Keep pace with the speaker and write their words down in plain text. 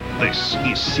This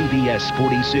is CBS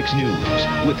 46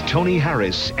 News with Tony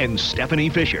Harris and Stephanie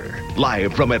Fisher,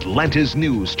 live from Atlanta's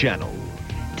News Channel.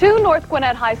 Two North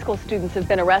Gwinnett High School students have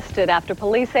been arrested after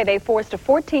police say they forced a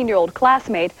 14-year-old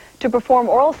classmate to perform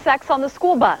oral sex on the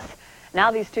school bus.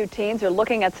 Now these two teens are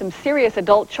looking at some serious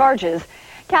adult charges.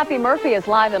 Kathy Murphy is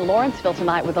live in Lawrenceville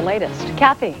tonight with the latest.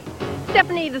 Kathy.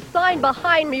 Stephanie, the sign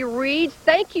behind me reads,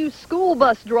 "Thank you, school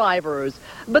bus drivers."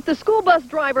 But the school bus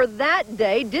driver that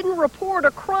day didn't report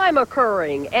a crime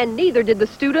occurring, and neither did the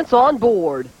students on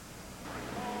board.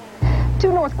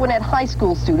 Two North Gwinnett High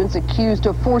School students accused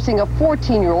of forcing a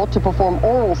 14-year-old to perform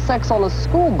oral sex on a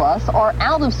school bus are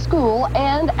out of school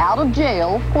and out of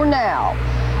jail for now.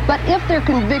 But if they're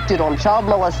convicted on child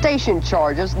molestation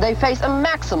charges, they face a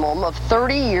maximum of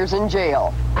 30 years in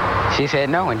jail. She said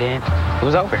no, and then it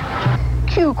was over.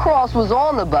 Q Cross was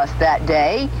on the bus that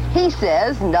day. He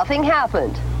says nothing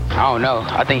happened. I don't know.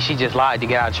 I think she just lied to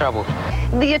get out of trouble.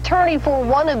 The attorney for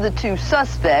one of the two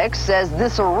suspects says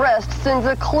this arrest sends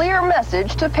a clear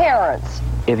message to parents.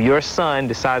 If your son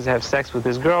decides to have sex with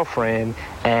his girlfriend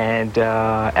and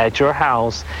at your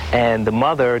house, and the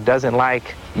mother doesn't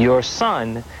like your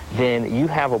son, then you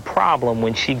have a problem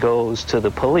when she goes to the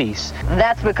police.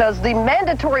 That's because the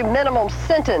mandatory minimum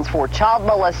sentence for child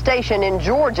molestation in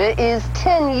Georgia is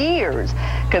 10 years,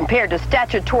 compared to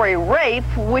statutory rape,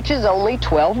 which is only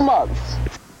 12 months.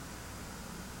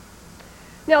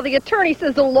 Now, the attorney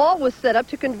says the law was set up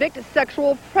to convict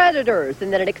sexual predators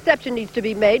and that an exception needs to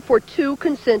be made for two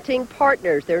consenting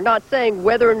partners. They're not saying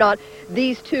whether or not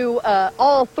these two,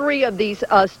 all three of these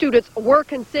students were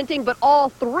consenting, but all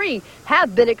three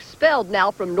have been expelled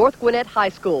now from North Gwinnett High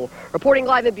School. Reporting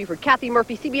live in Beaufort, Kathy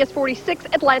Murphy, CBS 46,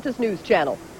 Atlanta's News Channel.